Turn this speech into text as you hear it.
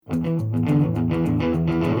Hey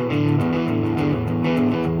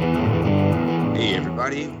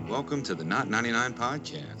everybody, welcome to the Not 99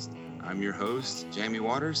 podcast. I'm your host, Jamie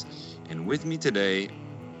Waters, and with me today,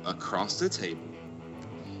 across the table,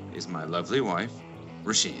 is my lovely wife,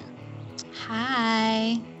 Rashan.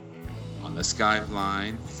 Hi. On the Skype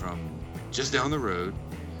line from just down the road,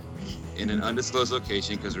 in an undisclosed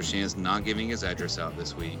location because Rashan's not giving his address out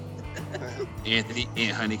this week, Anthony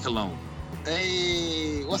and Honey Cologne.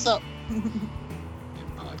 Hey, what's up? And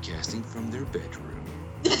podcasting from their bedroom.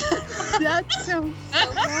 That's so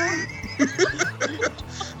fun.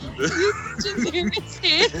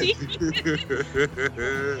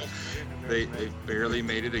 They barely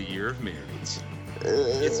made it a year of marriage.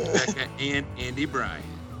 It's Becca and Andy Bryan.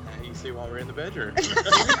 You can see why we're in the bedroom.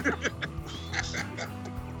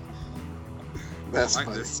 That's like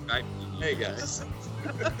funny. this Skype. Hey guys.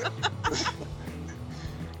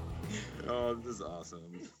 Oh, this is awesome.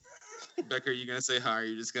 Becca, are you gonna say hi? Or are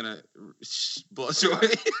you just gonna blush away?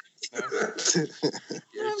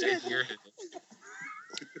 You're shaking your head.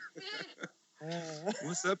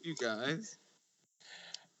 What's up, you guys?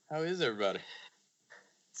 How is everybody?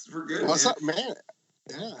 We're good. What's man. up, man?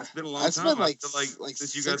 Yeah. It's been a long It's time. been I like- feel like like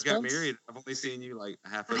since you 6 guys got months? married, I've only seen you like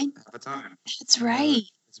half a time. That's right.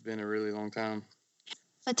 It's been a really long time.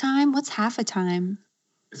 A time? What's half a time?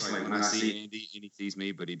 It's like when I see Andy and he sees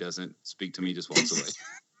me, but he doesn't speak to me, he just walks away.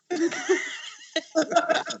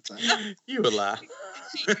 You would lie.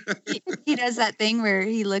 He does that thing where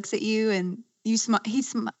he looks at you and you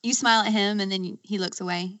you smile at him and then he looks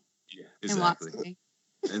away Yeah, and walks exactly.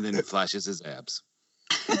 away. And then flashes his abs.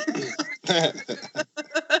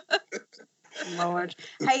 Lord.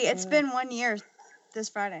 Hey, it's been 1 year this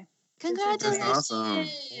Friday. Congratulations. awesome.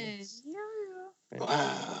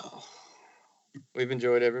 Wow. We've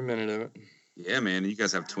enjoyed every minute of it. Yeah, man. You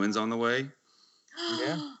guys have twins on the way.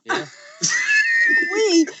 Yeah.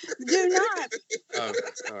 We do not. Oh,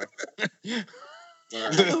 sorry.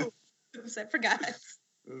 I forgot.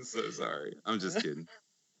 I'm so sorry. I'm just kidding.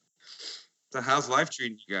 So how's life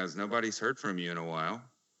treating you guys? Nobody's heard from you in a while.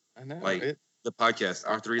 I know. Like- The podcast,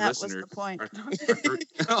 our three That was listeners. the point. Our three-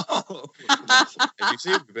 Oh. as you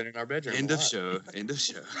see, we've been in our bedroom. End a of lot. show. End of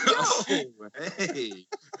show. Oh, hey.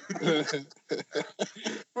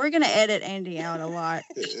 We're going to edit Andy out a lot.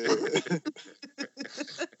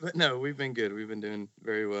 But no, we've been good. We've been doing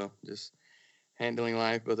very well. Just handling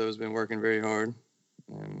life. Both of us been working very hard.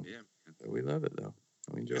 And Yeah. we love it though.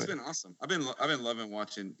 We enjoy It's it. been awesome. I've been loving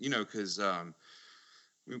watching, because Rashan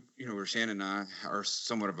and I are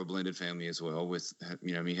somewhat of a blended family as well, with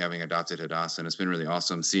me having adopted Hadassah, and it's been really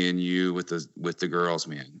awesome seeing you with the girls,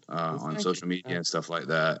 man, on thank social you. media and stuff like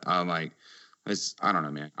that. I'm like, I don't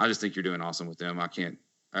know, man. I just think you're doing awesome with them. I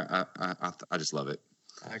just love it.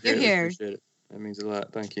 I You're greatly here. appreciate it. That means a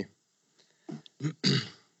lot. Thank you.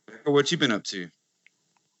 What you been up to?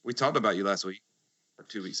 We talked about you last week or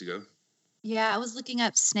 2 weeks ago. Yeah, I was looking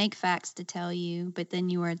up snake facts to tell you, but then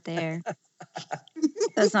you weren't there.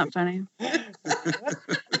 That's not funny.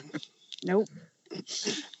 Nope.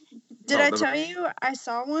 Did I tell you I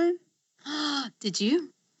saw one? Did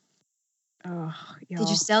you? Oh, Did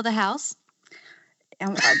you sell the house?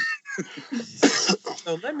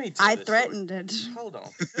 So let me tell I this threatened it. story. Hold on.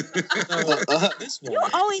 This You woman.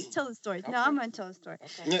 always tell the stories. No, I'm going to tell the story.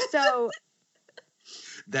 Okay. So,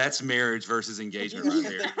 That's marriage versus engagement right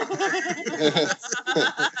there.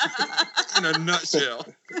 In a nutshell.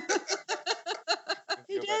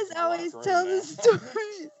 he Go back does to my always locker tell room the now.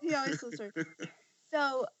 story. He always tells the story.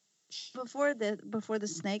 So, before the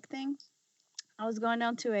snake thing, I was going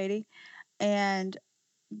down 280 and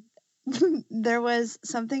there was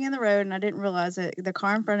something in the road and I didn't realize it. The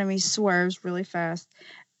car in front of me swerves really fast.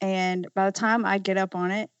 And by the time I get up on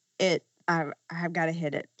it, I have got to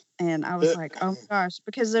hit it. And I was like, oh my gosh,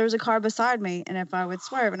 because there was a car beside me. And if I would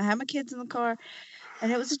swerve, and I had my kids in the car,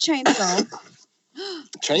 and it was a chainsaw.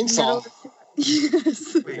 Chainsaw.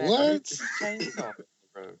 Yes. Wait, What? Chainsaw on the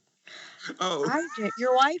road. Oh,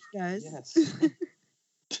 Your wife does. Yes.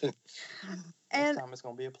 And This time it's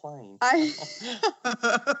gonna be a plane. I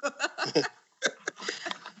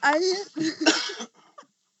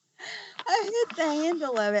hit the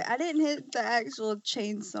handle of it. I didn't hit the actual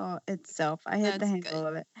chainsaw itself. I hit the That's handle good.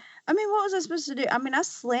 of it. I mean, what was I supposed to do? I mean, I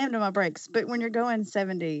slammed on my brakes, but when you're going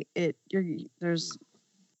 70, you're done.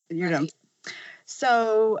 Right.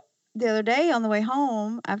 So the other day on the way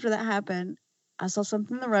home, after that happened, I saw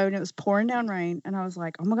something in the road and it was pouring down rain. And I was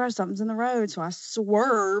like, oh my gosh, something's in the road. So I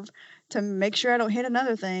swerve to make sure I don't hit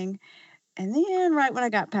another thing. And then right when I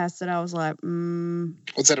got past it, I was like,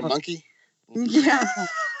 Was that a monkey? yeah.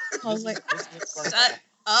 I was like,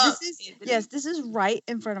 Oh, This is right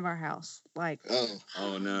in front of our house. Like,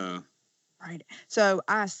 Oh no. right. So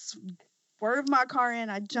I swerve my car in,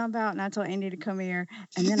 I jump out, and I tell Andy to come here,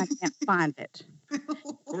 and then I can't find it.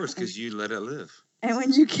 Of course, because you let it live. And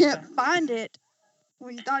when you can't find it,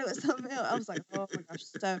 when you thought it was something else, I was like, oh my gosh.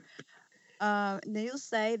 So, needless to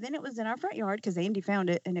say, then it was in our front yard because Andy found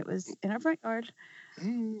it, and it was in our front yard.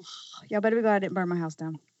 Y'all better be glad I didn't burn my house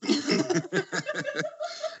down.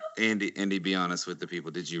 Andy, be honest with the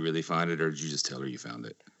people. Did you really find it, or did you just tell her you found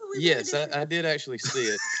it? Yes, I did actually see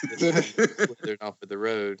it. It slithered off of the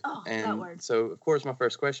road. Oh, that And worked. so, of course, my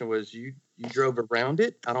first question was, you drove around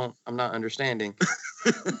it? I'm not understanding.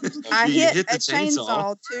 I You hit the a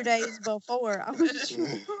chainsaw 2 days before. I was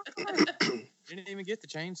You didn't even get the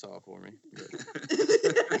chainsaw for me.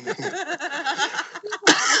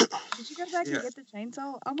 Did you go back Yeah. and get the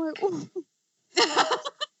chainsaw? I'm like, ooh.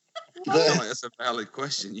 I feel like that's a valid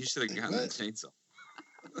question. You should have gotten the What? chainsaw.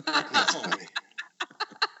 That's funny.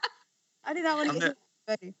 I did not want to I'm get hit in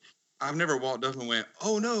the face. I've never walked up and went,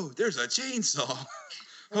 "Oh no, there's a chainsaw."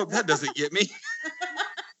 Hope that doesn't get me.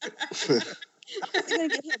 I'm gonna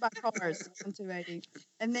get hit by cars on 280.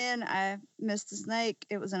 And then I missed a snake.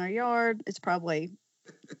 It was in our yard. It's probably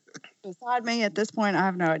beside me at this point. I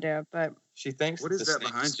have no idea, but She thinks What is the that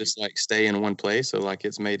snakes behind you? just like stay in one place, so like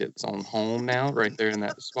it's made its own home now, right there in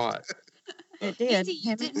that spot. it did. Andy,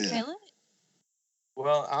 you Him- didn't Yeah. kill it?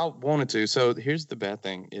 Well, I wanted to. So here's the bad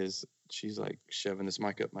thing: is she's like shoving this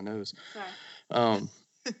mic up my nose. Sorry.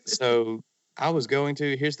 So I was going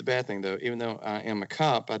to. Here's the bad thing, though. Even though I am a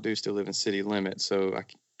cop, I do still live in city limits, so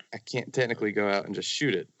I can't technically go out and just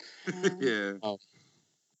shoot it. Yeah.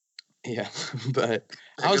 Yeah, but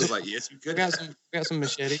I was like, yes, you I could. got some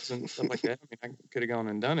machetes and stuff like that. I mean, I could have gone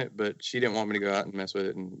and done it, but she didn't want me to go out and mess with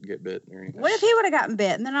it and get bit or anything. What if he would have gotten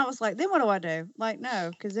bit? And then I was like, then what do I do? Like, no,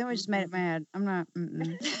 because then we just made it mad. I'm not.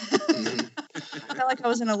 I felt like I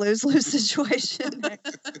was in a lose-lose situation.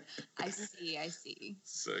 I see.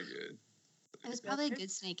 So good. It was probably a good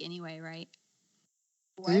snake anyway, right?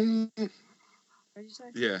 What? Mm, What'd you say?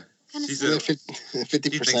 Yeah. Kind She of said snake. she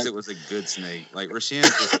 50%. thinks it was a good snake. Like Rashan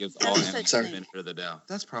just gives all That's animals such the a- benefit of the doubt.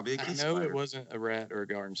 That's probably a I good know spider. it wasn't a rat or a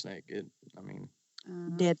garden snake. I mean,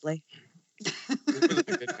 Deadly. it was a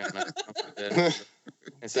good kind of something like that.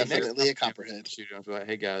 And see, next Definitely a time copperhead. shoot, I was like,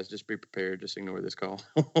 hey guys, just be prepared. Just ignore this call.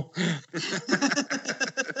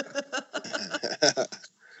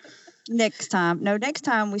 Next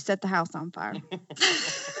time we set the house on fire.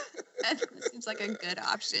 That seems like a good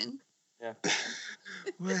option. Yeah.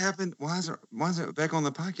 What happened? Why isn't it back on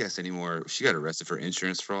the podcast anymore? She got arrested for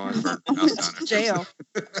insurance fraud. Burned her house down. Jail.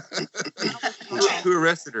 Who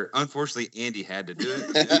arrested her? Unfortunately, Andy had to do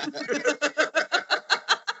it.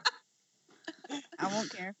 I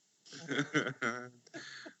won't care.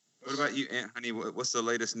 What about you, Aunt Honey? What's the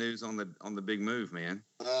latest news on the big move, man?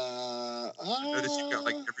 I noticed you got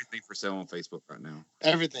like everything for sale on Facebook right now.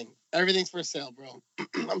 Everything's for sale, bro.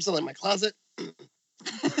 I'm selling my closet,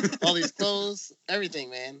 all these clothes, everything,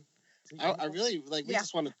 man. I really like. We Yeah.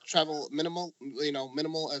 just want to travel minimal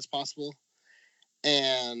as possible,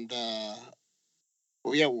 and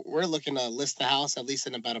yeah, we're looking to list the house at least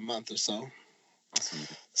in about a month or so. Awesome.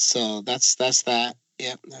 So that's that.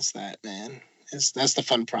 Yep, that's that, man. That's the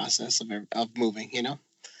fun process of moving, you know.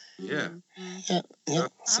 Yeah. Yeah. I'm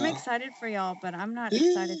So, excited for y'all, but I'm not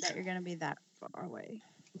excited that you're gonna be that far away.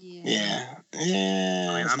 yeah. I mean,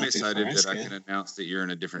 it's I'm not too far. excited It's that I good. can announce that you're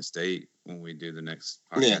in a different state when we do the next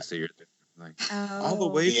Yeah. podcast. That you're there. Like Oh. all the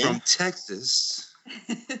way Yeah. from Texas.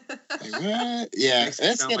 Like, what? Yeah, Makes it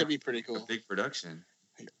it's sound gonna like be pretty a cool. big production.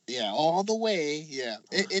 Yeah, all the way. Yeah,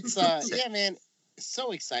 it's yeah, man.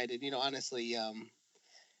 So excited, honestly.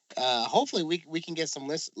 Hopefully we can get some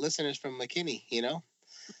listeners from McKinney,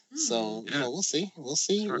 So Yeah. we'll see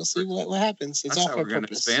Sure. what happens. It's That's all how for we're going to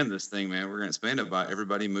purpose. expand this thing, man. We're going to expand it by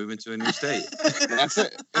everybody moving to a new state. That's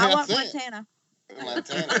it. I want That's it. Montana.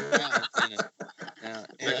 Montana. Yeah. Now,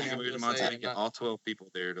 We Yeah. can I move to will Montana say and get all 12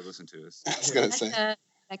 people there to listen to us. I was gonna say.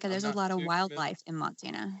 Becca, there's a not lot of too wildlife in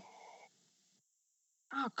Montana.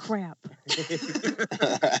 Oh crap!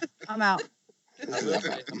 I'm out. I will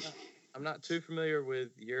say, I'm not too familiar with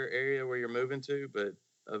your area where you're moving to, but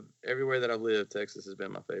of everywhere that I've lived, Texas has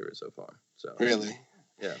been my favorite so far. So Really?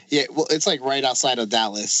 Yeah. Yeah. Well, it's like right outside of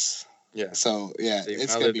Dallas. Yeah. So yeah, See, when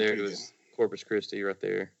it's I gonna lived be there, pretty it good. was Corpus Christi right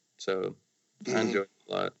there. So I Mhm. enjoy it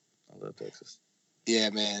a lot. I love Texas. Yeah,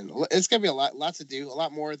 man. Well, it's gonna be a lot to do, a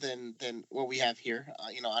lot more than what we have here.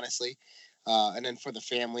 Honestly. And then for the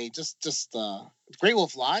family, just Great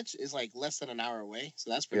Wolf Lodge is like less than an hour away, so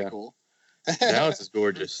that's pretty Yeah. cool. Dallas is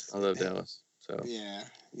gorgeous. I love Dallas. So Yeah,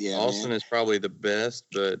 yeah. Austin man. is probably the best,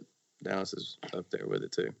 but Dallas is up there with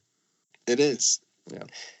it too. It is.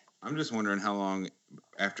 I'm just wondering how long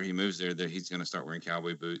after he moves there that he's going to start wearing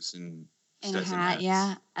cowboy boots and And a Stetson hat. hats.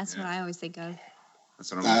 Yeah, that's Yeah. what I always think of.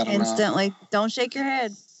 That's what I I'm don't know. Instantly. Don't shake your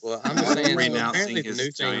head. Well, I'm just saying. So renouncing apparently, the his new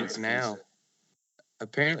thing giant now. skill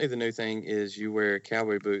Apparently, the new thing is you wear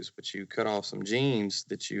cowboy boots, but you cut off some jeans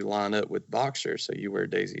that you line up with boxers, so you wear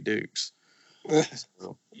Daisy Dukes.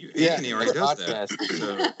 So, Yeah. Anthony already does that. Podcast.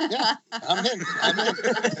 So Yeah, I'm in.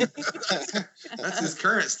 that's his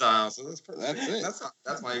current style. So that's That's it.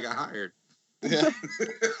 That's why he got hired. Yeah.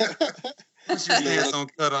 Put your pants on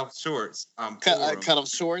cut off shorts. I'm for 'em. Cut off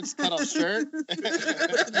shorts, cut off shirt.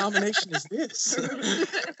 what denomination is this?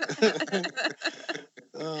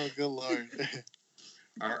 Oh, good Lord.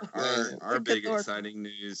 Our Good big Lord. exciting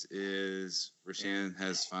news is Rashan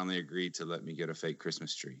has finally agreed to let me get a fake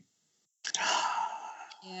Christmas tree.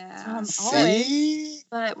 Yeah. See?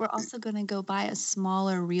 But we're also going to go buy a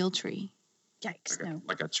smaller real tree. Yikes, no.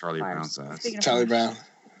 Like a Charlie Fires. Brown size. Speaking of Charlie fires.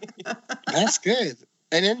 Brown. That's good.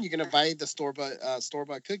 And then you're gonna buy the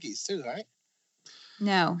store-bought cookies too, right?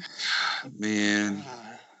 No. Man,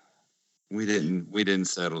 we didn't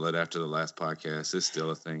settle it after the last podcast. It's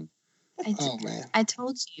still a thing. Oh man. I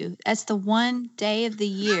told you that's the one day of the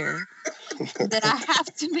year that I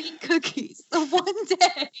have to make cookies. The one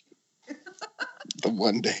day. The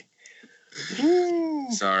one day.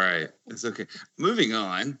 It's all right. It's okay. Moving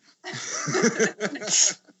on.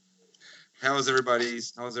 How was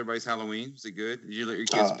everybody's Halloween? Was it good? Did you let your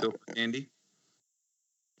kids peel for candy?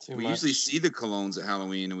 Too We much. usually see the colognes at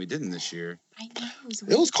Halloween, and we didn't this year. I know.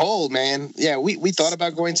 It was cold, man. Yeah, we thought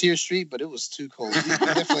about going to your street, but it was too cold. We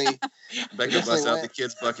definitely. Becca definitely busts out went. the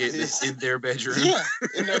kids' bucket that's in their bedroom. Yeah,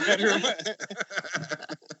 in their bedroom.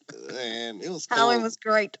 And it was cold. Halloween was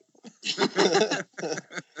great.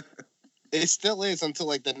 It still is until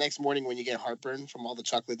like the next morning when you get heartburn from all the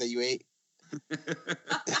chocolate that you ate.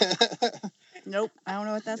 Nope. I don't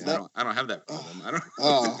know what that's I like. don't have that problem. I don't.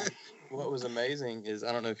 Oh, What was amazing is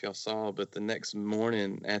I don't know if y'all saw, but the next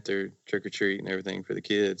morning after trick or treat and everything for the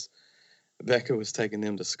kids, Becca was taking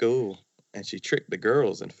them to school and she tricked the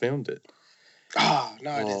girls and filmed it. oh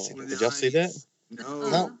no, I didn't Oh, see that. did y'all see that? No.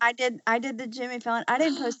 No. I did the Jimmy Fallon. I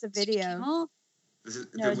didn't post a video. Kimmel?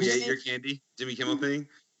 No, Did we ate Jimmy- your candy? Jimmy Kimmel thing?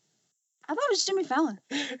 I thought it was Jimmy Fallon.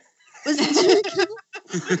 Was it Jimmy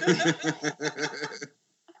Kimmel?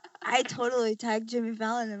 I totally tagged Jimmy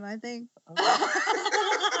Fallon in my thing.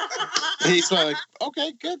 He's like,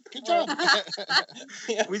 okay, good job.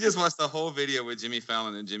 We just watched the whole video with Jimmy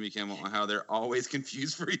Fallon and Jimmy Kimmel on how they're always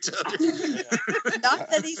confused for each other. Not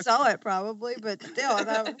that he saw it probably, but still, I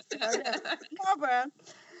thought it was my bad.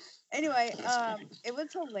 Anyway, it was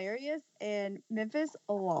hilarious, and Memphis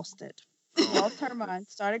lost it. Lost her mind,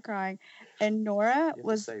 started crying, and Nora You have to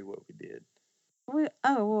was. say what we did.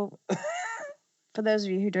 Oh well. For those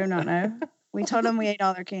of you who do not know, we told them we ate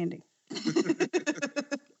all their candy.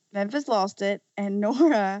 Memphis lost it, and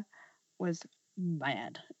Nora was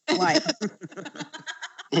mad. Like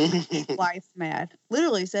mad.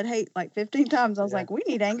 Literally said hate like 15 times. I was Yeah. like, we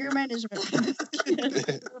need anger management.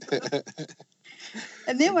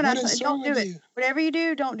 And then when I What is said, wrong don't do with it. you? Whatever you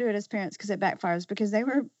do, don't do it as parents because it backfires. Because they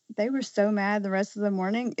were so mad the rest of the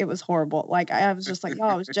morning. It was horrible. Like I was just like, oh,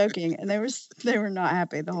 I was joking, and they were not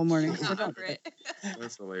happy the whole morning. So don't do it.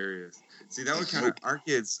 That's hilarious. See, that would kind of our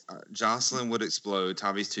kids. Jocelyn would explode.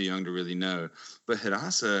 Tavi's too young to really know, but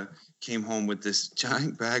Hadassah came home with this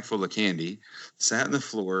giant bag full of candy, sat on the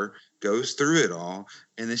floor, goes through it all,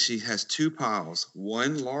 and then she has two piles: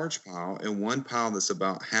 one large pile and one pile that's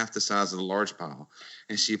about half the size of the large pile.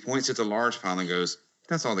 And she points at the large pile and goes,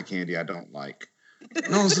 "That's all the candy I don't like."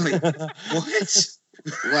 And I was like, "What?"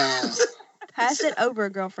 Wow. Pass it over,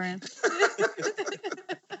 girlfriend.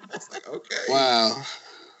 I was like, "Okay." Wow.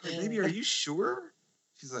 Maybe, are you sure?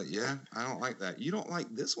 She's like, yeah, I don't like that. You don't like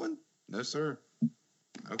this one? No, sir.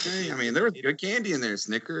 Okay. I mean, there was good candy in there,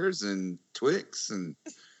 Snickers and Twix and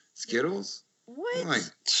Skittles. What? I'm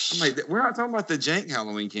like, we're not talking about the jank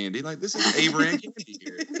Halloween candy. Like, this is A-brand candy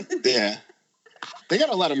here. Yeah. They got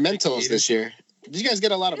a lot of Mentos this year. Did you guys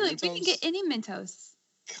get a lot of Really, Mentos? we can get any Mentos.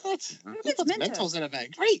 What? Huh? Who puts Mentos? Mentos in a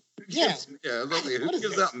bag? Great. Yeah. Yeah. I was like, What who is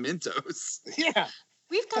gives this? out Mentos? Yeah.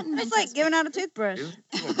 We've gotten It's Mentos. like giving out a toothbrush.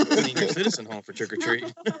 Senior citizen home for trick or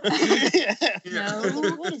treat. Yeah.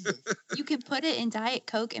 No. What is this? You can put it in Diet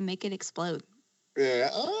Coke and make it explode. Yeah.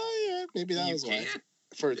 Oh, yeah. Maybe that You was why. can?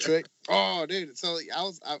 For a trick. Oh, dude. So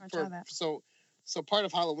I try that. so part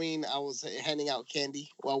of Halloween, I was handing out candy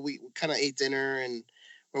while we kind of ate dinner and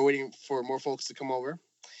we're waiting for more folks to come over.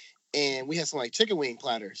 And we had some like chicken wing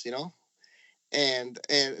platters, you know. and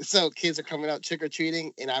so kids are coming out trick or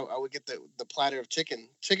treating, and I would get the platter of chicken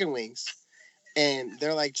wings, and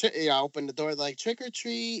they're like, I open the door like trick or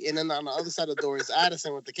treat, and then on the other side of the door is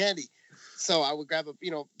Addison with the candy. So I would grab a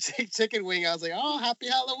chicken wing. I was like, oh, happy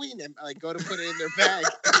Halloween, and I go to put it in their bag.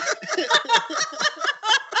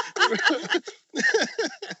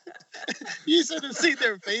 You should have seen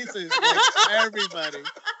their faces, like everybody.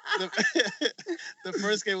 The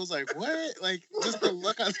first kid was like, "What?" Like just the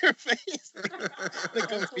look on their face, the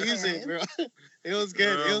confusion, bro. It was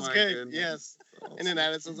good. Oh, it was my good. goodness. Yes. And then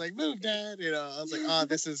Addison was like, "Move, Dad." I was like, "Oh,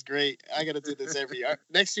 this is great. I gotta do this every year.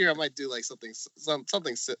 Next year. I might do like something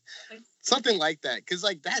like that, cause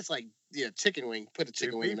like that's like chicken wing. Put a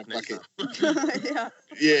chicken wing in a bucket.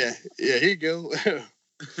 Yeah. Yeah. Here you go.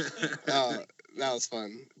 That was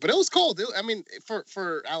fun, but it was cold. I mean,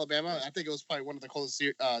 for Alabama, I think it was probably one of the coldest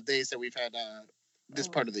days that we've had this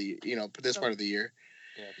part of the part of the year.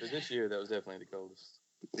 Yeah, for this year, that was definitely the coldest.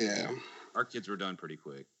 Yeah, Our kids were done pretty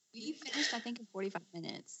quick. You finished, I think, in 45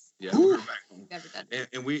 minutes. Yeah, we were back home. You've ever done.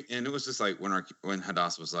 And it was just like when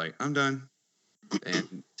Hadassah was like, "I'm done,"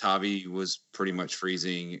 and Tavi was pretty much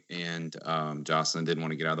freezing, and Jocelyn didn't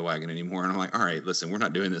want to get out of the wagon anymore. And I'm like, "All right, listen, we're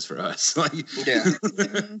not doing this for us." Like, yeah,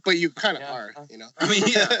 but you kind of are, I mean,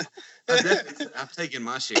 yeah, I've taken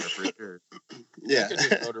my share for sure. Yeah, I could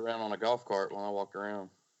just rode around on a golf cart while I walked around.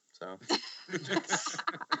 So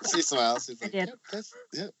she smiles. She's like, I did.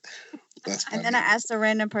 That's funny. And then I asked a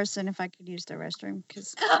random person if I could use their restroom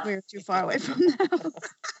because we were too far away from the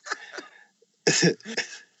house.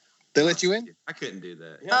 They let you in? I couldn't do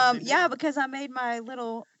that. Yeah, because I made my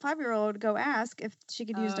little 5-year-old go ask if she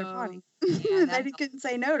could use their potty. yeah, They couldn't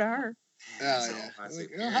say no to her. Oh, yeah.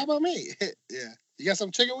 Like, how about me? Yeah. You got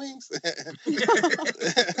some chicken wings?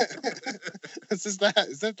 Is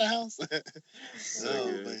that the house? Man.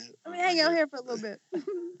 Let me hang out here for a little bit.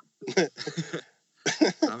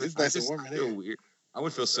 It's nice and warm in here. Weird. I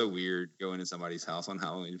would feel so weird going to somebody's house on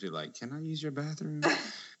Halloween to be like, "Can I use your bathroom?"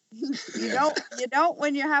 You don't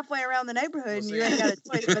when you're halfway around the neighborhood and you ain't got a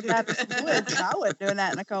choice but to have some wood. I wasn't doing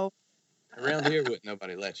that in the cold. around here, wouldn't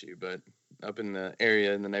nobody let you, but up in the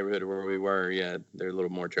area in the neighborhood where we were, yeah, they're a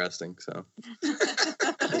little more trusting. So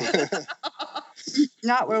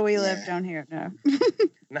Not where we live down here, no.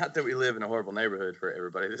 not that we live in a horrible neighborhood for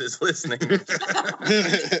everybody that is listening.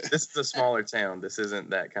 This is a smaller town. This isn't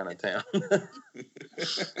that kind of town.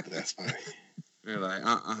 That's funny. They're like,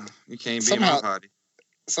 you can't be Somehow- in my potty.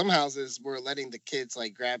 Some houses were letting the kids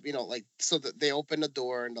like grab, like so that they open the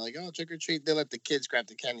door and they're like, oh, trick or treat. They let the kids grab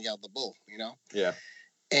the candy out of the bowl, Yeah.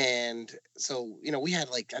 And so, we had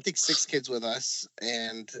like I think 6 kids with us,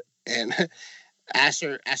 and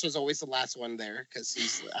Asher's always the last one there because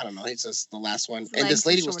he's just the last one. And this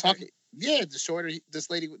lady was talking. Yeah, this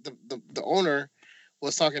lady, the owner,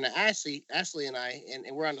 was talking to Ashley and I, and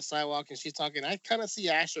we're on the sidewalk and she's talking. I kind of see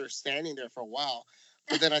Asher standing there for a while,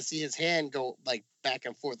 but then I see his hand go like back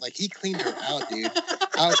and forth, like he cleaned her out, dude.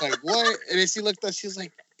 I was like, what? And then she looked up. She was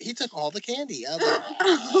like, he took all the candy. I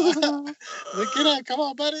was like, get on, come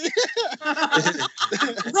on, buddy.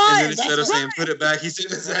 And then instead of saying put it back, he said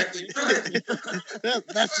exactly right.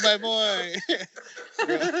 That's my boy.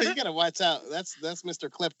 Bro, you gotta watch out. That's Mr.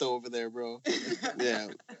 Klepto over there, bro. Yeah,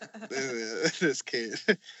 this kid.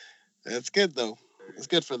 That's good though. It's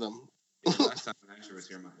good for them. Last time I actually was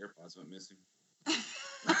here, my AirPods went missing.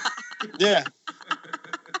 Yeah.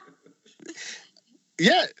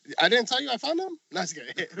 Yeah, I didn't tell you I found them. No, it's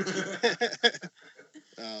good.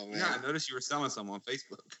 Oh man. Yeah, I noticed you were selling some on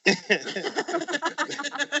Facebook.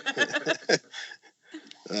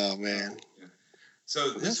 Oh man.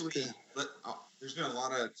 So this That's week, good. there's been a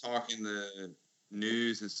lot of talk in the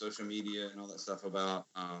news and social media and all that stuff about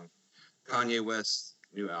Kanye West's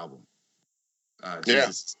new album,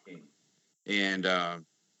 Jesus is King. And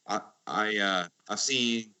I've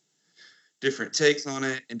seen different takes on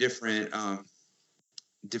it and different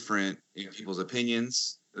people's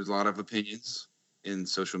opinions. There's a lot of opinions in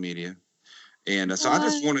social media, and so I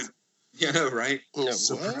just wanted, right? Yeah,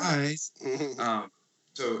 Surprise.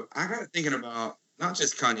 So I got thinking about not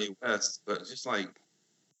just Kanye West, but just like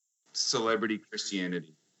celebrity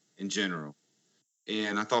Christianity in general,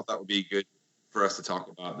 and I thought that would be good for us to talk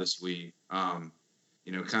about this week. Kind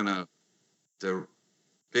of the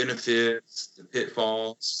benefits, the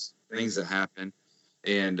pitfalls, things that happen,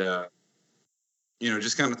 and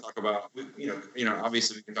just kind of talk about,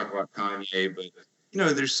 obviously we can talk about Kanye, but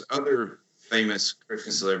there's other famous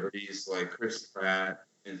Christian celebrities like Chris Pratt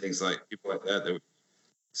and things like people like that.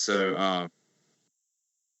 So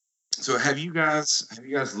have you guys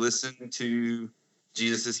listened to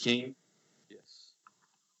Jesus is King? Yes.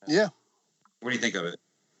 Yeah. What do you think of it?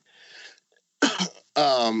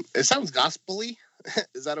 It sounds gospel-y.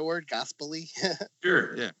 Is that a word? Gospel-y?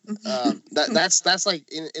 Sure. Yeah. That's like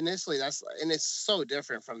initially and it's so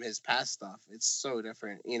different from his past stuff. It's so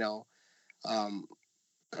different,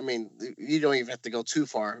 I mean, you don't even have to go too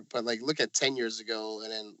far, but like look at 10 years ago and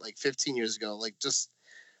then like 15 years ago, like just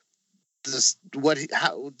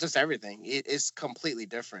how just everything. It's completely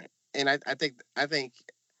different. And I think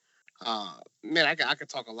man, I could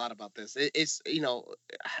talk a lot about this. It's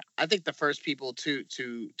I think the first people to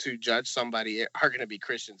judge somebody are going to be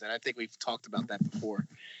Christians, and I think we've talked about that before.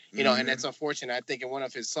 And it's unfortunate. I think in one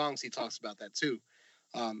of his songs he talks about that too.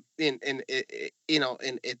 And it, and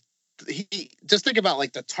it he just think about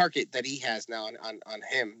like the target that he has now on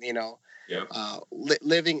him. Yeah.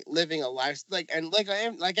 Living a life like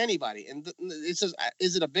anybody, and it's just,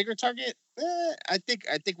 is it a bigger target? I think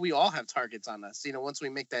we all have targets on us. Once we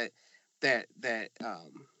make that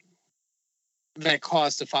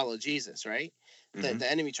cause to follow Jesus, right?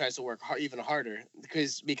 The enemy tries to work even harder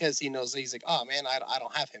because he knows, he's like, oh man, I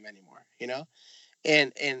don't have him anymore,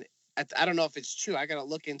 and I don't know if it's true. I gotta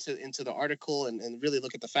look into the article and really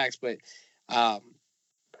look at the facts, but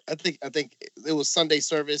I think it was Sunday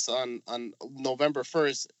service on November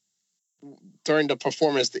 1st. During the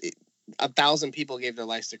performance, 1,000 people gave their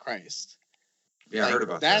lives to Christ. Yeah, I heard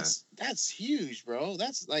about that. That's huge, bro.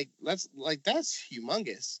 That's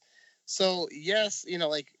humongous. So yes,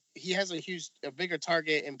 like he has a bigger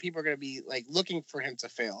target, and people are gonna be like looking for him to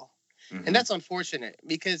fail, and that's unfortunate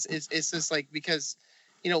because it's just like because.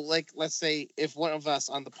 Like let's say if one of us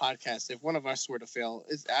on the podcast, if one of us were to fail,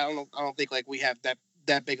 I don't think like we have that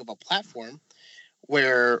big of a platform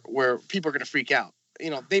where people are gonna freak out.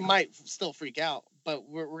 They might still freak out, but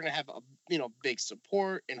we're gonna have a big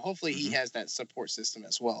support, and hopefully he has that support system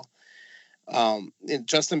as well. And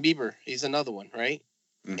Justin Bieber, he's another one, right?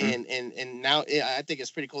 And now I think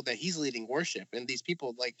it's pretty cool that he's leading worship, and these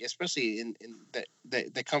people, like especially in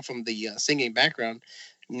that come from the singing background,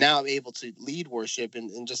 now able to lead worship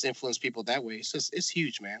and just influence people that way. It's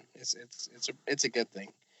huge, man. It's a good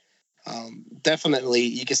thing. Definitely,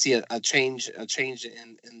 you can see a change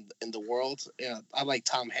in the world. Yeah, I like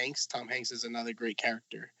Tom Hanks. Tom Hanks is another great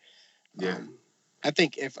character. Yeah. I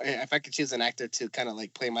think if I could choose an actor to kind of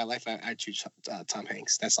like play my life, I choose Tom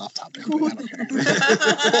Hanks. That's off topic, but I don't care.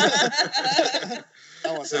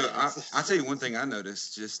 So I'll tell you one thing I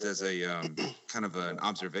noticed just as a kind of an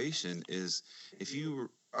observation is if you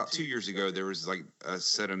 2 years ago there was like a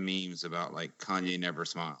set of memes about like Kanye never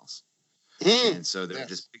smiles. And so there were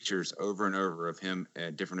just pictures over and over of him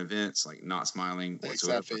at different events, like not smiling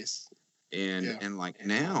whatsoever. Face. And like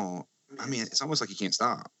now, I mean, it's almost like he can't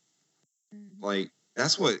stop. Like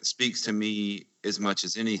that's what speaks to me as much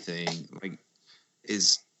as anything. Like,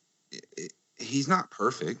 he's not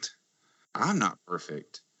perfect. I'm not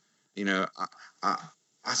perfect. I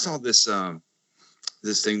saw this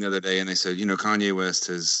this thing the other day, and they said, Kanye West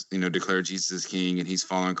has declared Jesus as king, and he's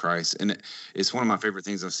following Christ, and it's one of my favorite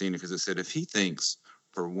things I've seen because it said if he thinks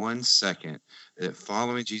for 1 second that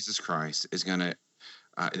following Jesus Christ is gonna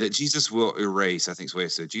that Jesus will erase, I think is the way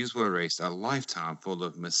it said, Jesus will erase a lifetime full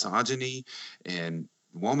of misogyny and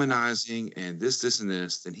womanizing and this, and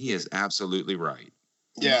this, then he is absolutely right.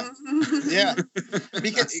 Yeah. Yeah.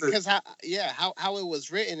 Because how it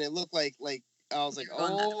was written, it looked like I was like,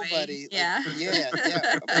 oh, buddy. Yeah. Like,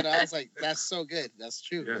 yeah. But I was like, that's so good. That's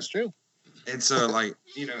true. Yeah. That's true. And so, like,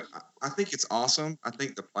 I think it's awesome. I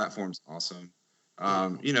think the platform's awesome.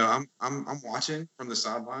 I'm watching from the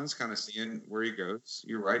sidelines, kind of seeing where he goes.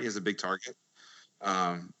 You're right; he has a big target.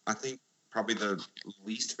 I think probably the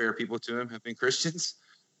least fair people to him have been Christians.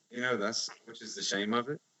 Which is the shame of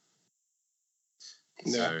it.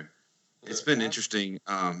 Yeah. So it's been interesting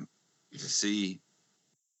to see,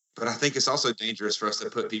 but I think it's also dangerous for us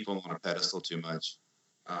to put people on a pedestal too much.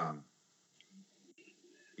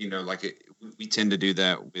 We tend to do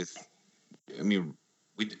that with.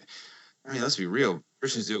 Let's be real.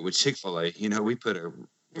 Christians do it with Chick-fil-A. We put a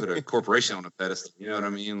corporation on a pedestal. You know what I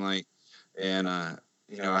mean? Like, and I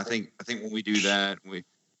think when we do that, we're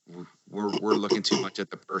looking too much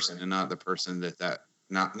at the person and not the person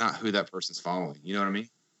not who that person's following. You know what I mean?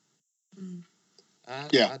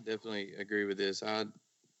 I definitely agree with this.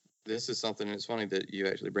 This is something. It's funny that you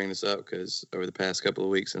actually bring this up because over the past couple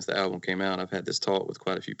of weeks since the album came out, I've had this talk with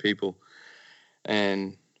quite a few people,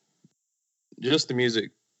 and just the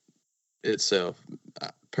music itself,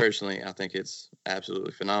 personally, I think it's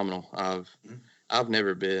absolutely phenomenal. I've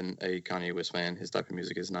never been a Kanye West fan. His type of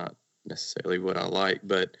music is not necessarily what I like,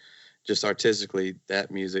 but just artistically,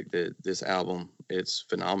 that music, this album, it's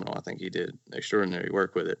phenomenal. I think he did extraordinary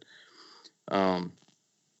work with it.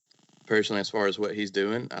 Personally, as far as what he's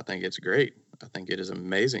doing, I think it's great. I think it is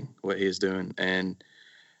amazing what he is doing. And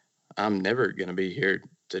I'm never going to be here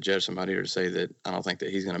to judge somebody or to say that I don't think that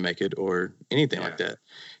he's going to make it or anything like that.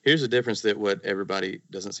 Here's the difference that what everybody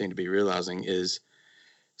doesn't seem to be realizing is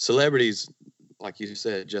celebrities, like you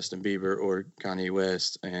said, Justin Bieber or Kanye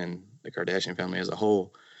West and the Kardashian family as a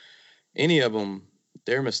whole, any of them,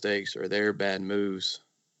 their mistakes or their bad moves,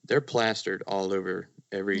 they're plastered all over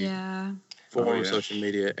every form of social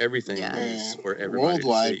media. Everything is for everybody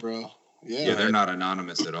worldwide, to see. bro. Yeah, they're not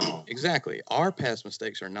anonymous at all. Exactly. Our past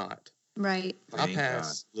mistakes are not. Right. My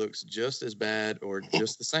past looks just as bad or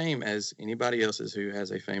just the same as anybody else's who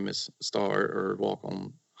has a famous star or walk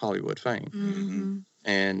on Hollywood fame. Mm-hmm.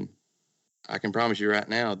 And I can promise you right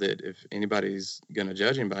now that if anybody's going to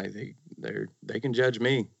judge anybody, they can judge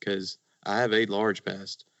me because I have a large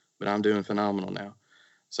past, but I'm doing phenomenal now.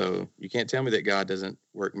 So you can't tell me that God doesn't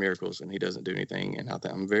work miracles and he doesn't do anything. And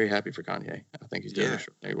I'm very happy for Kanye. I think he's doing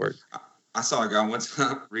extraordinary work. I saw a guy one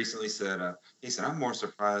time recently said, he said, I'm more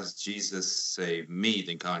surprised Jesus saved me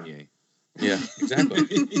than Kanye. Yeah, exactly.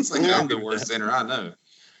 He's like, I'm the worst sinner I know.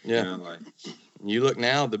 Yeah. You know, you look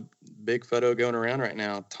now, the big photo going around right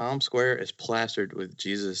now, Times Square is plastered with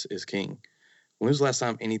Jesus is King. When was the last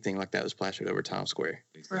time anything like that was plastered over Times Square?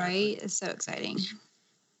 Exactly. Right. It's so exciting.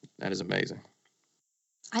 That is amazing.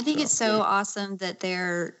 I think it's so awesome that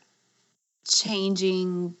they're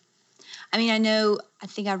changing. I mean, I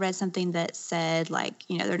think I read something that said, like,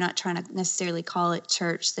 they're not trying to necessarily call it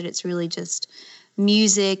church, that it's really just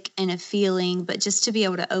music and a feeling, but just to be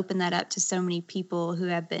able to open that up to so many people who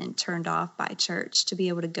have been turned off by church, to be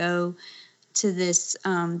able to go to these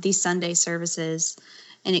Sunday services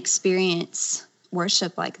and experience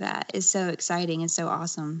worship like that is so exciting and so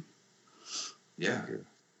awesome. Yeah.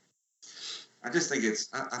 I just think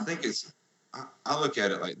I look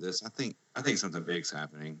at it like this. I think something big's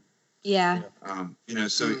happening. Yeah.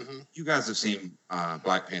 So you guys have seen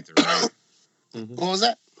Black Panther, right? Mm-hmm. What was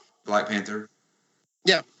that? Black Panther.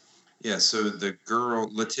 Yeah. Yeah. So the girl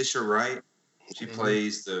Letitia Wright, she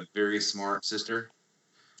plays the very smart sister.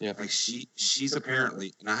 Yeah. Like she's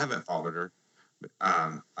apparently, and I haven't followed her, but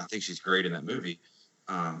I think she's great in that movie.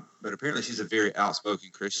 But apparently she's a very outspoken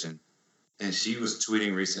Christian, and she was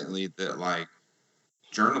tweeting recently that like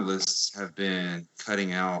journalists have been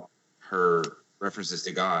cutting out her references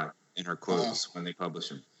to God in her quotes when they publish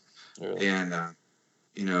them. Really? And,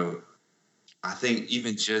 I think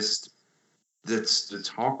even just the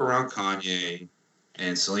talk around Kanye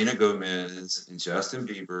and Selena Gomez and Justin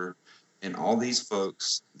Bieber and all these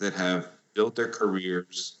folks that have built their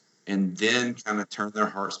careers and then kind of turned their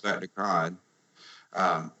hearts back to God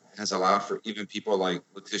has allowed for even people like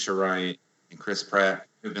Letitia Wright and Chris Pratt,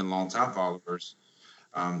 who've been longtime followers,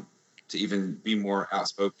 to even be more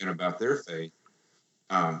outspoken about their faith.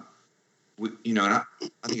 And I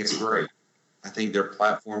think it's great. I think their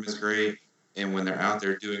platform is great. And when they're out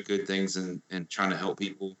there doing good things and trying to help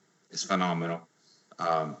people, it's phenomenal.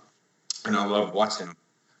 And I love watching them.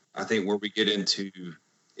 I think where we get into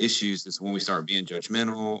issues is when we start being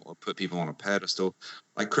judgmental or put people on a pedestal.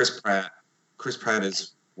 Like Chris Pratt. Chris Pratt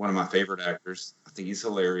is one of my favorite actors. I think he's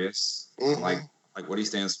hilarious. Mm-hmm. I like what he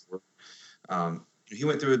stands for. He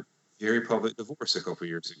went through a very public divorce a couple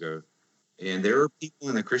years ago. And there are people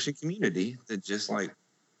in the Christian community that just want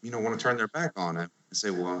to turn their back on him and say,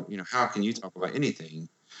 well, how can you talk about anything?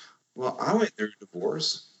 Well, I went through a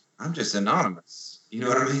divorce. I'm just anonymous. You know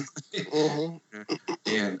what I mean?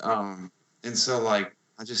 Mm-hmm. And so I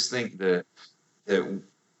just think that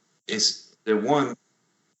it's the one,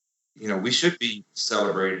 we should be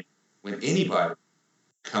celebrating when anybody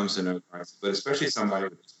comes to know Christ, but especially somebody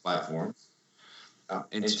with these platforms.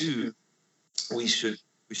 And two, we should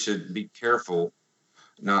be careful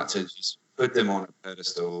not to just put them on a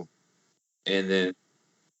pedestal and then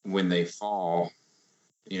when they fall,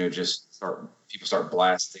 just start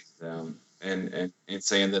blasting them and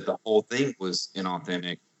saying that the whole thing was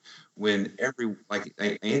inauthentic when like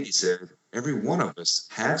Andy said, every one of us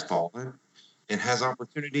has fallen and has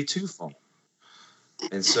opportunity to fall.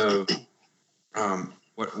 And so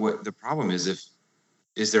what the problem is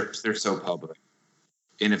they're so public.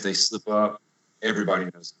 And if they slip up, everybody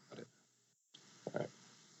knows about it. Right.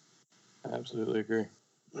 I absolutely agree.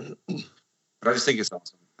 But I just think it's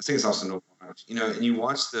awesome. I think it's awesome to watch. And you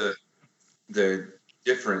watch the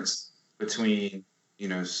difference between,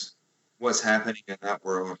 what's happening in that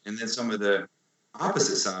world and then some of the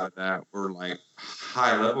opposite side of that where like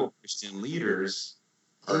high level Christian leaders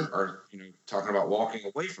are talking about walking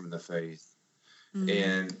away from the faith. Mm-hmm.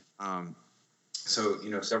 And so,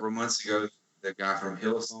 several months ago, the guy from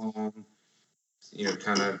Hillsong,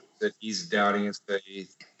 kind of said he's doubting his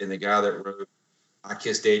faith. And the guy that wrote I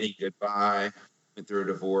kissed dating goodbye, went through a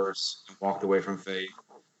divorce, and walked away from faith.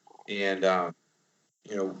 And,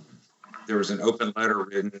 you know, there was an open letter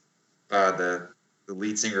written by the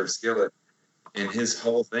lead singer of Skillet. And his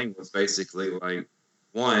whole thing was basically like,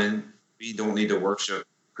 one, we don't need to worship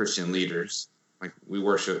Christian leaders. Like, we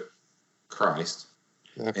worship Christ.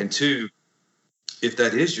 Okay. And two, if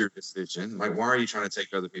that is your decision, like, why are you trying to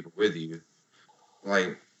take other people with you?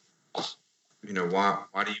 Like, you know,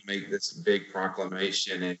 why do you make this big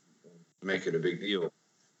proclamation and make it a big deal?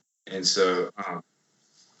 And so,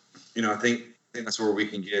 you know, I think that's where we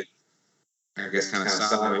can get, I guess, kind of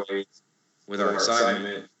sideways with our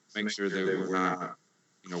excitement. Make sure that we're not,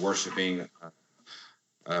 you know, worshiping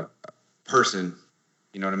a person.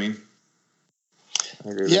 You know what I mean? I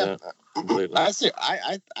agree with that completely. I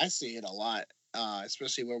see it a lot,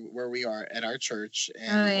 especially where we are at our church,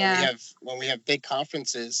 and when we have big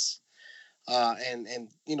conferences, and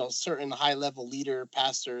you know, certain high level leader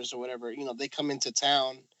pastors or whatever, you know, they come into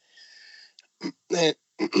town, and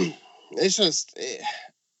it's just.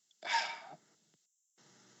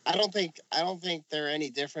 I don't think they're any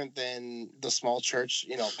different than the small church,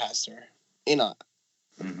 you know, pastor. You know,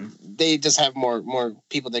 they just have more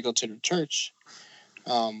people that go to the church,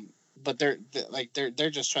 but they're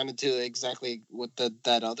just trying to do exactly what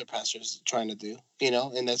that other pastor's trying to do, you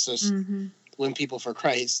know, and that's just win people for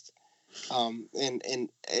Christ. And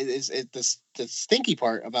the stinky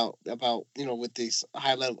part about you know, with these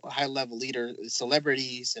high level leader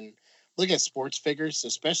celebrities, and look at sports figures,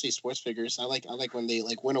 especially sports figures. I like when they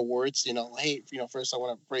like win awards. You know, hey, you know, first I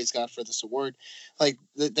want to praise God for this award. Like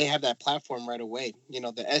they have that platform right away. You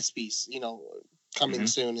know, the ESPYs, you know, coming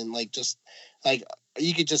soon, and like just like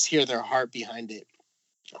you could just hear their heart behind it.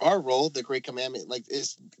 Our role, the great commandment, like,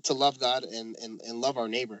 is to love God and love our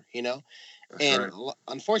neighbor. You know. That's and right.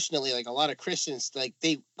 Unfortunately, like a lot of Christians, like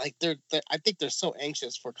they're I think they're so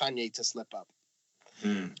anxious for Kanye to slip up.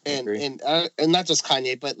 And not just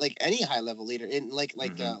Kanye, but like any high level leader, and like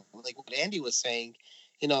what Andy was saying,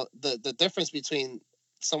 you know, the difference between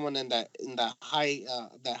someone in that high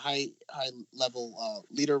level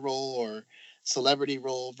leader role or celebrity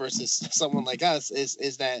role versus someone like us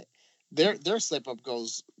is that their slip up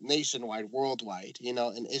goes nationwide, worldwide, you know,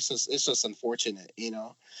 and it's just unfortunate, you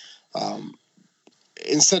know.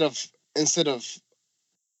 Instead of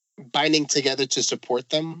binding together to support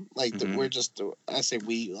them, like we're just, I say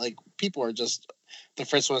we, like, people are just the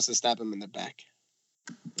first ones to stab them in the back.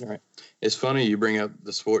 All right. It's funny you bring up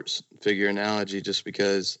the sports figure analogy, just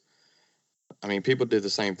because, I mean, people did the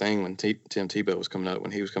same thing when Tim Tebow was coming up.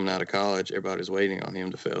 When he was coming out of college, everybody was waiting on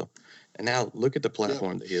him to fail. And now look at the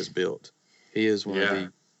platform that he has built. He is one of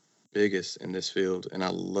the biggest in this field, and I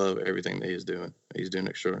love everything that he's doing. He's doing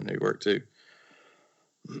extraordinary work too.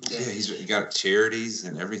 Yeah, he's got charities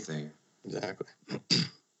and everything. Exactly.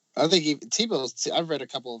 I think Tebow's. I've read a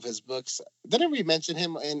couple of his books. Didn't we mention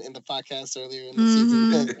him in the podcast earlier in the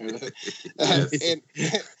season?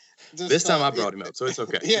 This time I brought him up, so it's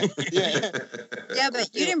okay. Yeah,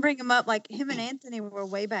 but you didn't bring him up. Like, him and Anthony were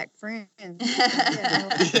way back friends. They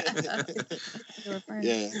were friends.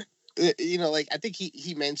 Yeah, you know, like I think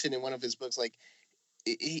he mentioned in one of his books, like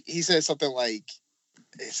he said something like.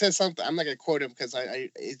 It says something. I'm not gonna quote him because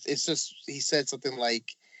it's just, he said something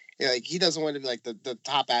like he doesn't want to be like the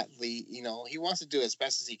top athlete. You know, he wants to do as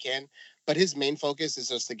best as he can, but his main focus is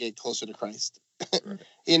just to get closer to Christ. Right.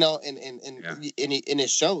 You know, and it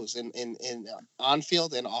shows in on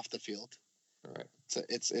field and off the field. Right. So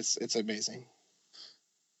it's amazing.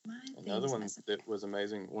 Another one that was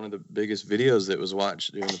amazing. One of the biggest videos that was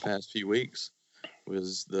watched during the past few weeks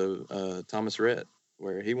was the Thomas Rhett,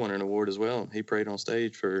 where he won an award as well. He prayed on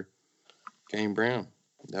stage for Kane Brown.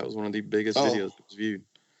 That was one of the biggest videos that was viewed.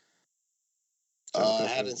 I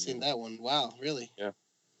hadn't seen that one. Wow, really? Yeah.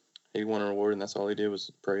 He won an award, and that's all he did was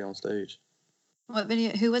pray on stage. What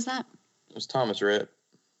video? Who was that? It was Thomas Rhett.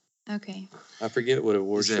 Okay. I forget what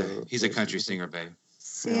award show. He's a country singer, babe.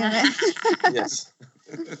 Yeah. Yes.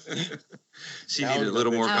 She needed a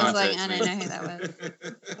little more context. I was like, I didn't know who that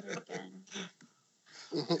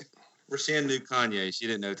was. Rashan knew Kanye. She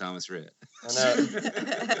didn't know Thomas Rhett. I know.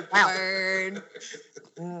 Word.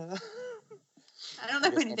 I don't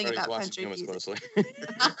know anything about country music.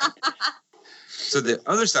 So the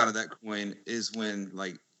other side of that coin is when,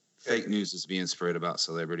 like, fake news is being spread about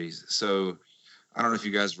celebrities. So I don't know if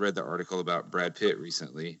you guys read the article about Brad Pitt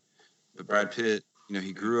recently, but Brad Pitt, you know,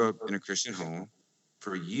 he grew up in a Christian home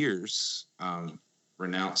for years,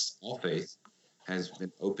 renounced all faith, has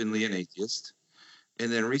been openly an atheist.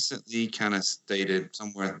 And then recently kind of stated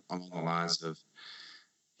somewhere along the lines of,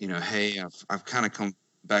 you know, hey, I've kind of come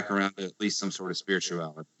back around to at least some sort of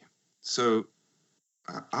spirituality. So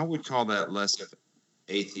I would call that less of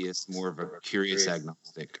atheist, more of a curious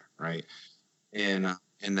agnostic, right? And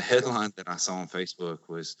the headline that I saw on Facebook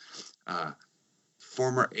was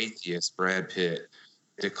former atheist Brad Pitt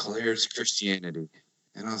declares Christianity.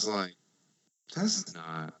 And I was like, that's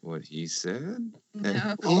not what he said.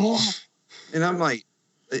 No. And I'm like,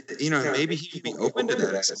 maybe he'd be open to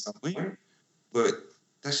that at some point, but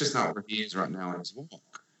that's just not where he is right now in his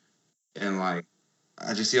walk. And like,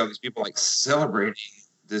 I just see all these people like celebrating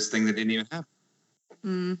this thing that didn't even happen.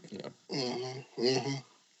 Mm.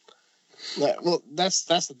 Yeah, well, that's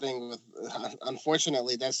the thing with.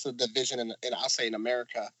 Unfortunately, that's the division, and I'll say in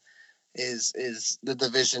America, is the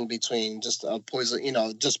division between just a poison,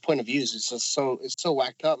 just point of views. It's just it's so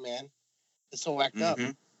whacked up, man. It's so whacked up.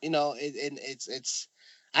 It's.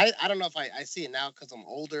 I don't know if I see it now because I'm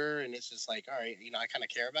older, and it's just like, all right, I kind of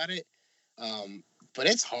care about it. But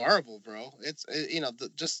it's horrible, bro.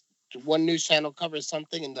 Just one news channel covers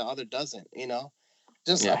something and the other doesn't.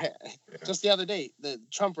 Just the other day, the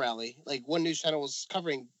Trump rally, like one news channel was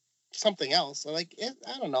covering something else. I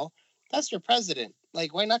don't know. That's your president.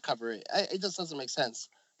 Like, why not cover it? It just doesn't make sense.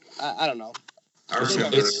 I don't know. I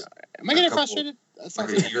remember. Am I getting frustrated? Like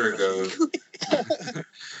a year ago.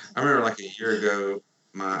 I remember like a year ago,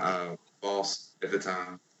 my boss at the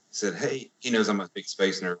time said, "Hey," he knows I'm a big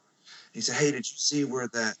space nerd. He said, "Hey, did you see where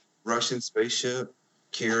that Russian spaceship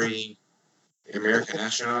carrying American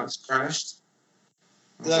astronauts crashed?"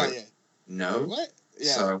 No. What?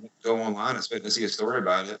 Yeah. So I go online, expecting to see a story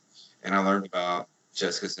about it, and I learned about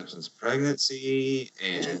Jessica Simpson's pregnancy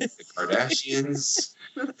and the Kardashians,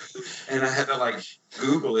 and I had to like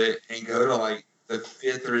Google it and go to like the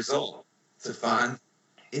 5th result to find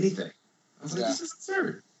anything. I was like, this is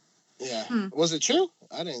absurd. Yeah. Was it true?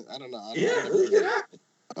 I don't know. It happened.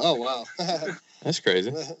 Oh wow. That's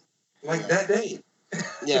crazy. Like that day.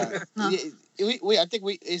 Yeah. I think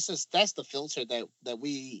it's just that's the filter that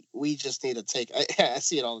we just need to take. I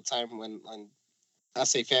see it all the time when I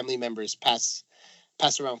say family members pass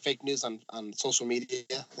around fake news on social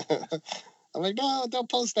media. I'm like, no, don't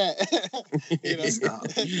post that.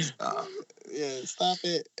 Stop. Yeah, stop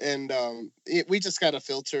it. And we just gotta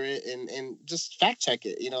filter it and just fact check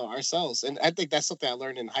it, ourselves. And I think that's something I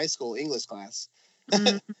learned in high school English class. Is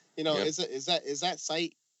that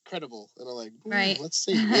site credible? And I'm like, right. Let's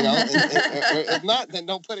see. If not, then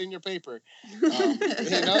don't put it in your paper. It's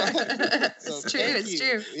true. It's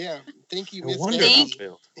true. Yeah. Thank you, Miss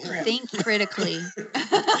Think critically.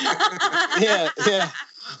 Yeah.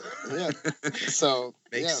 So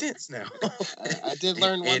makes sense now. I did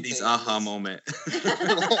learn one Andy's thing. aha moment.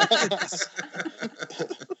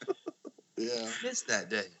 Yeah. Missed that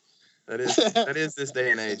day. That is this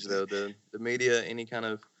day and age though. The media, any kind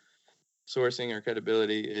of sourcing or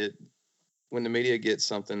credibility, when the media gets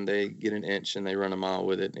something, they get an inch and they run a mile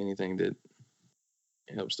with it. Anything that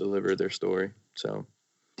helps deliver their story. So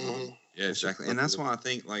yeah, exactly. And that's why I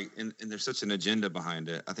think and there's such an agenda behind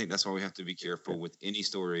it. I think that's why we have to be careful with any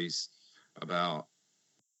stories about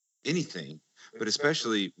anything, but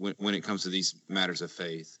especially when it comes to these matters of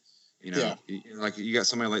faith. Like you got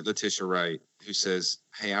somebody like Letitia Wright who says,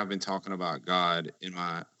 "Hey, I've been talking about God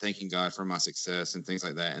thanking God for my success and things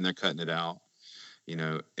like that," and they're cutting it out.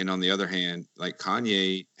 And on the other hand, like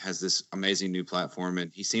Kanye has this amazing new platform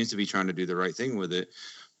and he seems to be trying to do the right thing with it.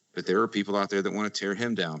 But there are people out there that want to tear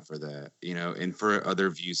him down for that, and for other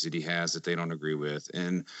views that he has that they don't agree with.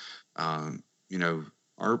 And,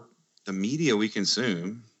 the media we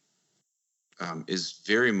consume is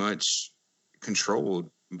very much controlled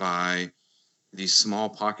by these small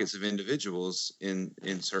pockets of individuals in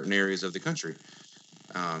certain areas of the country.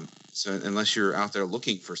 So unless you're out there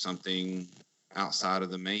looking for something outside of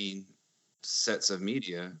the main sets of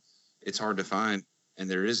media, it's hard to find. And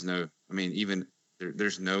there is no,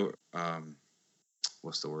 there's no,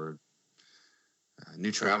 what's the word?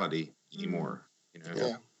 Neutrality anymore.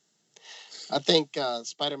 Yeah. I think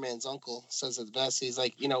Spider-Man's uncle says it best. He's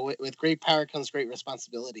like, with great power comes great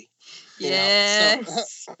responsibility.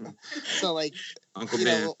 Yes. So like, Uncle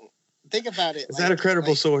Ben. Think about it. Is that a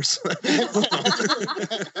credible source?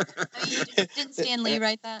 Didn't Stan Lee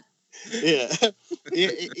write that? Yeah.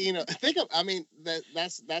 Think of.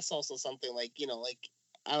 That's also something like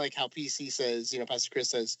I like how PC says. Pastor Chris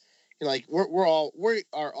says. We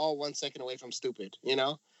are all 1 second away from stupid.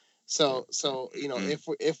 So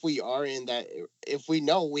if we are in that, if we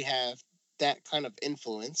know we have that kind of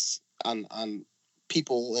influence on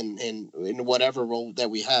people in whatever role that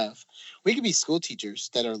we have, we could be school teachers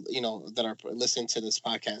that are listening to this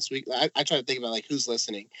podcast. I try to think about like who's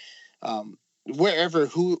listening, whoever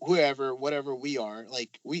whatever we are,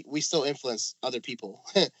 like we still influence other people,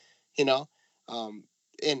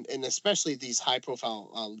 and especially these high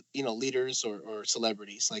profile, leaders or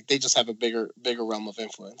celebrities, like they just have a bigger realm of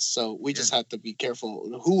influence. So we just have to be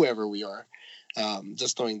careful, whoever we are,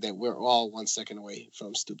 just knowing that we're all 1 second away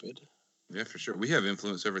from stupid. Yeah, for sure. We have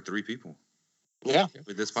influence over 3 people. Yeah.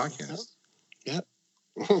 With this podcast. Yeah.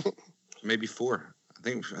 Maybe 4. I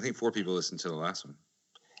think 4 people listened to the last one.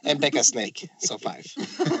 And Becca Snake, so 5.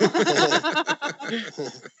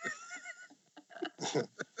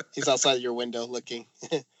 He's outside your window looking.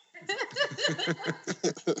 Open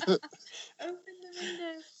the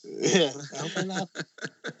window. Yeah, open up.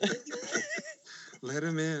 Let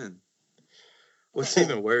him in. What's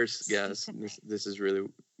even worse, guys, this is really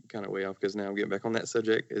kind of way off because now I'm getting back on that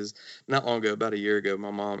subject, is not long ago, about a year ago, my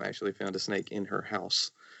mom actually found a snake in her house.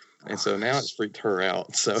 And so now it's freaked her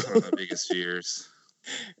out. So that's one of my biggest fears.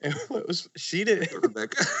 And she did.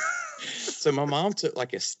 Rebecca. So my mom took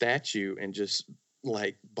like a statue and just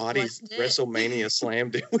like bodies WrestleMania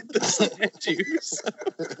slammed it with the statues.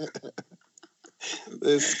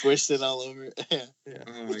 They squished it all over. Yeah.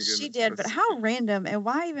 Oh my goodness. She did, but how random, and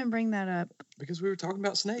why even bring that up? Because we were talking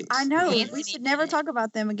about snakes. I know. Anthony We should never talk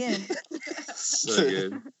about them again. So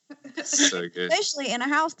good. So good. Especially in a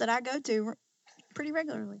house that I go to pretty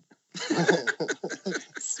regularly.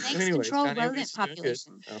 Snakes Anyways, control Connie, rodent everything's doing good.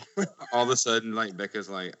 population. Oh. All of a sudden, like Becca's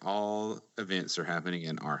like, all events are happening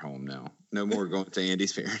in our home now. No more going to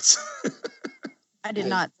Andy's parents. I did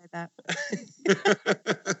not say that.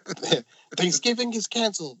 Thanksgiving is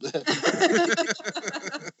canceled.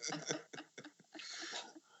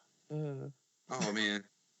 Oh man.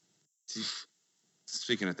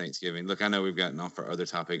 Speaking of Thanksgiving, look, I know we've gotten off our other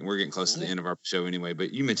topic and we're getting close to the end of our show anyway,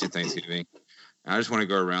 but you mentioned Thanksgiving. I just want to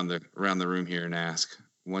go around the room here and ask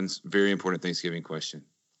one very important Thanksgiving question.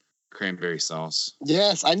 Cranberry sauce.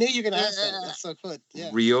 Yes, I knew you were gonna ask that. That's so good. Yeah.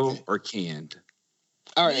 Real or canned?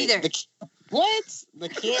 All right. Neither. What? The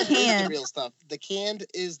canned is the real stuff. The canned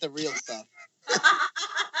is the real stuff.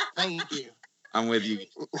 Thank you. I'm with you.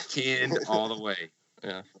 Canned all the way.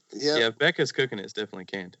 Yeah. Yep. Yeah, if Becca's cooking, it's definitely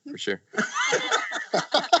canned for sure.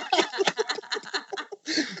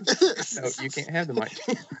 No, you can't have the mic.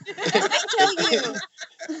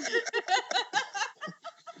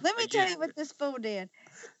 Let me tell you what this fool did.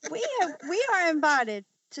 We are invited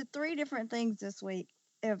to 3 different things this week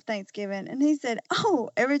of Thanksgiving, and he said,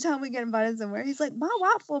 "Oh, every time we get invited somewhere, he's like, my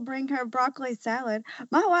wife will bring her broccoli salad.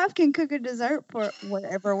 My wife can cook a dessert for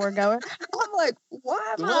wherever we're going." I'm like,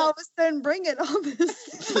 "Why am I all of a sudden bringing all this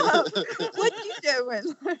stuff? What you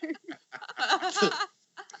doing?"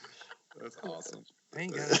 That's awesome. I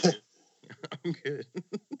ain't got it. I'm good.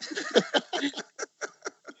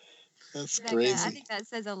 That's Becca, crazy. I think that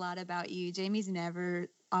says a lot about you. Jamie's never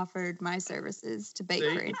offered my services to bake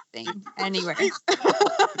See? for anything anywhere.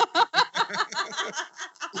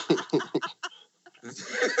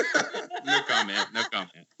 No comment. No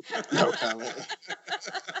comment. No comment.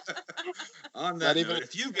 On Not that even- note,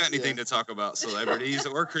 if you've got anything to talk about celebrities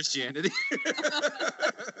or Christianity,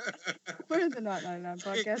 We're the Not 99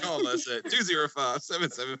 podcast. call us at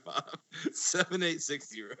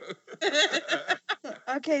 205-775-7860.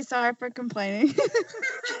 Okay, sorry for complaining.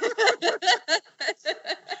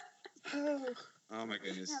 Oh my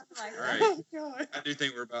goodness. Like, All right. Oh, God. I do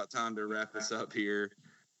think we're about time to wrap this up here.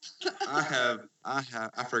 I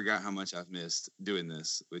forgot how much I've missed doing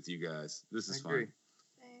this with you guys. This is I agree. fun.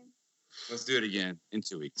 Let's do it again in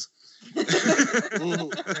 2 weeks.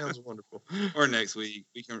 Sounds wonderful. Or next week.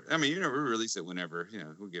 We release it whenever,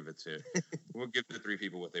 we'll give the 3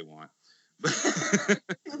 people what they want.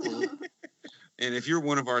 And if you're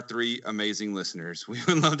one of our 3 amazing listeners, we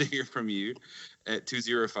would love to hear from you at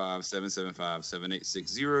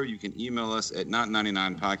 205-775-7860. You can email us at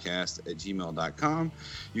not99podcast@gmail.com.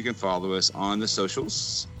 You can follow us on the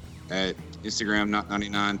socials at Instagram,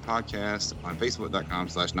 Not99Podcast, on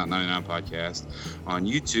Facebook.com/Not99Podcast, on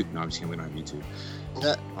YouTube. No, I'm just kidding. We don't have YouTube.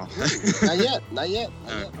 Not yet.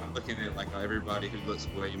 I'm looking at like everybody who looks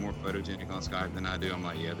way more photogenic on Skype than I do. I'm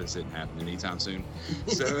like, yeah, this isn't happening anytime soon.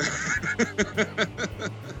 So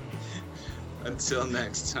until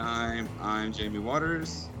next time, I'm Jamie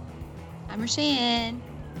Waters. I'm Rashan.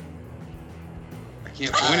 I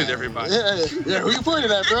can't point at everybody. Yeah, who you pointing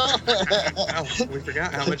at, bro? Oh, we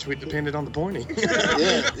forgot how much we depended on the pointing.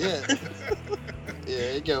 Yeah.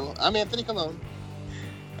 There you go. I'm Anthony Colon.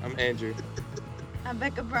 I'm Andrew. I'm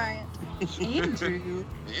Becca Bryant. Andrew.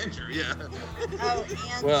 Andrew, yeah. Oh,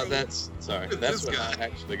 and Well, that's what This I guy.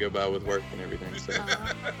 actually go by with work and everything. So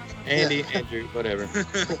Andy, Andrew, whatever.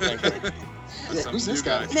 Thank you. Yeah, who's this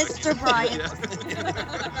guy? Mr. Bryant.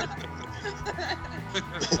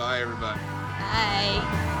 Bye, everybody.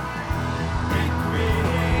 Bye.